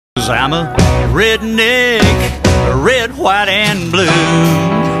'Cause I'm a redneck, red, white, and blue.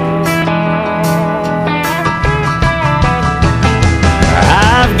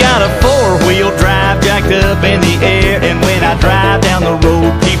 I've got a four-wheel drive jacked up in the air, and when I drive down the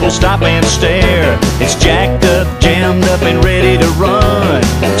road, people stop and stare. It's jacked up, jammed up, and ready to run,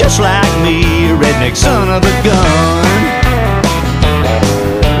 just like me, a redneck son of a gun.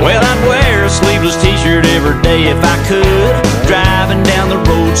 Well, I'd wear a sleeveless t-shirt every day if I could, driving down the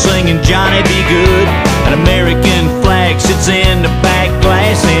road singing Johnny Be Good. An American flag sits in the back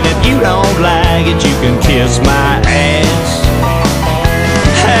glass, and if you don't like it, you can kiss my ass.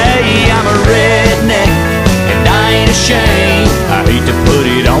 Hey, I'm a redneck, and I ain't ashamed. I hate to put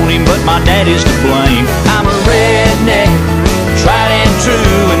it on him, but my daddy's to blame. I'm a redneck, tried and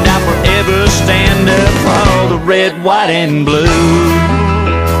true, and I forever stand up for all the red, white, and blue.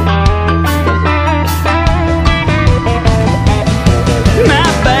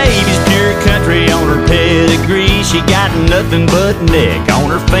 On her pedigree, she got nothing but neck on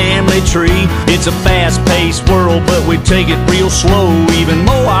her family tree. It's a fast-paced world, but we take it real slow, even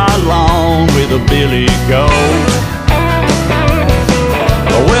mow our lawn with a billy goat.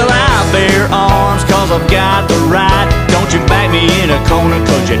 Well, I bear arms 'cause I've got the right. Don't you back me in a corner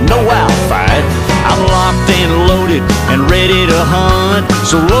 'cause you know I'll fight. I'm locked and loaded and ready to hunt,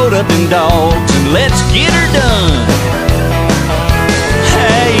 so load up them dogs and let's get her done.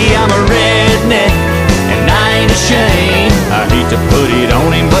 Hey, I'm a redneck, and I ain't ashamed. I hate to put it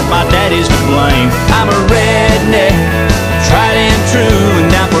on him, but my daddy's to blame. I'm a redneck, tried and true,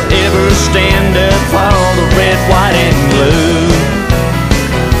 and I'll forever stand up for all the red, white, and blue.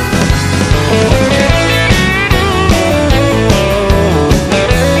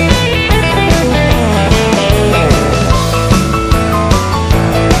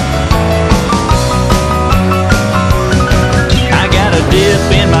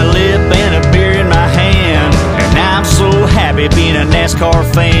 Being a NASCAR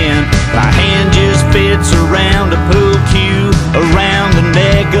fan, my hand just fits around a pool cue, around the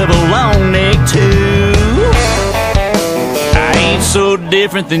neck of a long neck too. I ain't so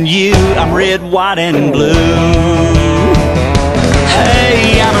different than you, I'm red, white, and blue.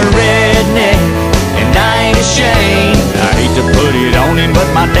 Hey, I'm a redneck, and I ain't ashamed. I hate to put it on him, but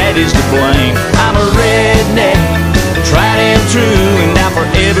my daddy's to blame. I'm a redneck, tried and true, and I'll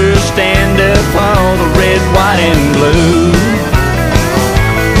forever stand up for all the red, white, and blue.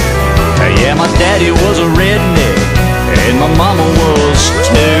 Yeah, my daddy was a redneck, and my mama was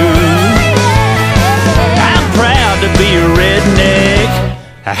too. I'm proud to be a redneck.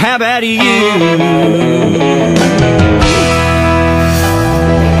 How about you?